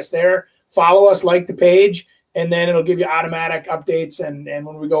you'll find us there. Follow us, like the page, and then it'll give you automatic updates. And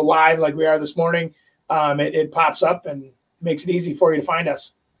when we go live, like we are this morning, it pops up and makes it easy for you to find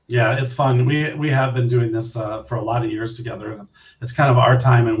us. Yeah, it's fun. We have been doing this for a lot of years together, and it's kind of our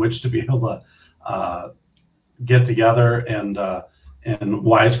time in which to be able to get together and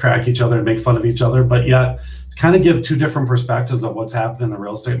wisecrack each other and make fun of each other, but yet kind of give two different perspectives of what's happening in the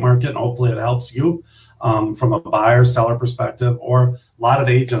real estate market. And hopefully it helps you from a buyer, seller perspective, or a lot of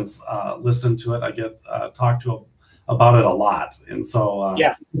agents listen to it. I get talked to about it a lot. And so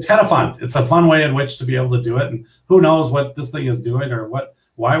it's kind of fun. It's a fun way in which to be able to do it. And who knows what this thing is doing or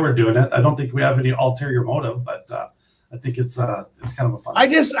why we're doing it. I don't think we have any ulterior motive, but I think it's kind of a fun. I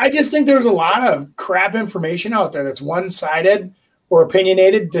just think there's a lot of crap information out there that's one-sided or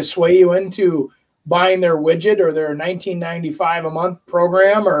opinionated to sway you into buying their widget or their $19.95 a month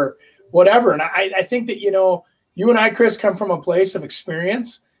program or whatever. And I think that, you and I, Chris, come from a place of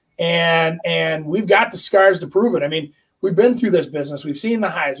experience and we've got the scars to prove it. I mean, we've been through this business. We've seen the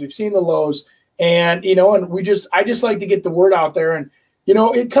highs, we've seen the lows, and, and I just like to get the word out there. And,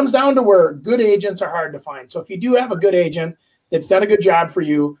 it comes down to where good agents are hard to find. So if you do have a good agent that's done a good job for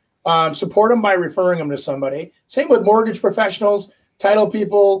you, support them by referring them to somebody. Same with mortgage professionals, title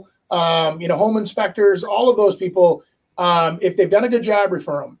people, home inspectors, all of those people. If they've done a good job,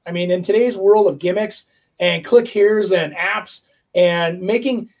 refer them. I mean, in today's world of gimmicks and click here's and apps and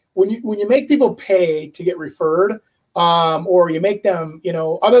when you make people pay to get referred, or you make them,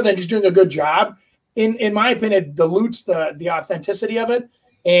 other than just doing a good job, in my opinion, it dilutes the authenticity of it.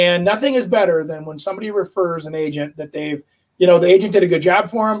 And nothing is better than when somebody refers an agent that the agent did a good job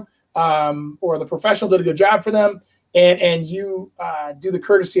for them, or the professional did a good job for them, and you do the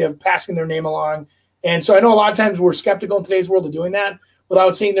courtesy of passing their name along. And so I know a lot of times we're skeptical in today's world of doing that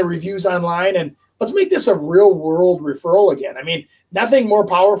without seeing the reviews online. And let's make this a real world referral again. I mean, nothing more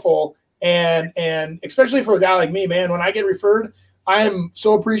powerful. And especially for a guy like me, man, when I get referred, I am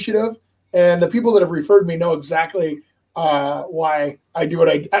so appreciative. And the people that have referred me know exactly why I do what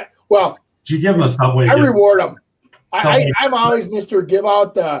I well. Do you give them a Subway? I reward them. I'm always Mr. Give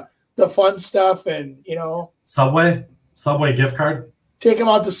out the fun stuff and, Subway gift card. Take them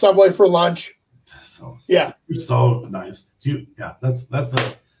out to Subway for lunch. You're so nice.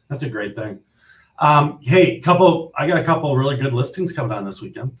 That's a great thing. Hey, I got a couple really good listings coming on this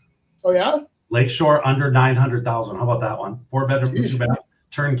weekend. Oh yeah? Lakeshore under 900,000. How about that one? 4-bedroom, 2-bath,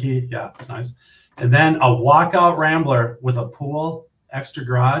 turnkey. Yeah, it's nice. And then a walkout Rambler with a pool, extra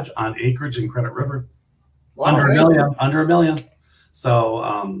garage on acreage in Credit River. Wow, under $1 million.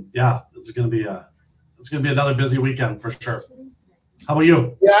 So it's gonna be another busy weekend for sure. How about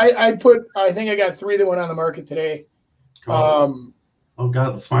you? Yeah, I think I got 3 that went on the market today. Cool. Oh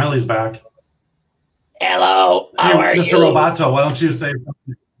God, the Smiley's back. Hello, how are Mr. you? Roboto, why don't you say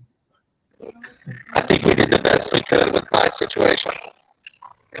something? I think we did the best we could with my situation.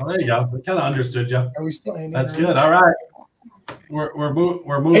 Oh, there you go. We kind of understood you. Are we still Andy? That's good. All right. We're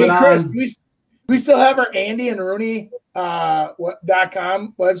moving Hey, Chris, on. we still have our Andy and Rooney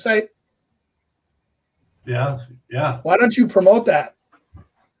 .com website. Yeah. Why don't you promote that?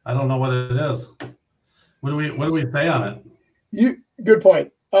 I don't know what it is. What do we say on it? Good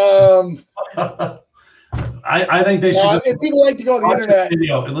point. I think they should just if people like to go on the watch internet, the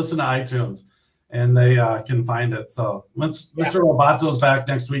video and listen to iTunes, and they can find it. So once Mr. Robato's back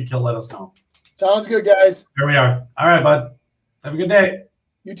next week, he'll let us know. sounds good, guys. Here we are. All right, bud. Have a good day.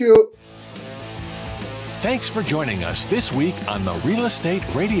 You too. Thanks for joining us this week on the Real Estate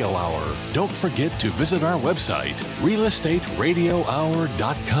Radio Hour. Don't forget to visit our website,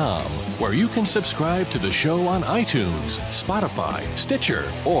 realestateradiohour.com, where you can subscribe to the show on iTunes, Spotify, Stitcher,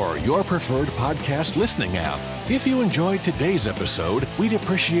 or your preferred podcast listening app. If you enjoyed today's episode, we'd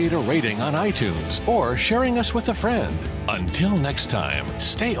appreciate a rating on iTunes or sharing us with a friend. Until next time,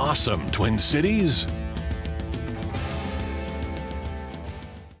 stay awesome, Twin Cities.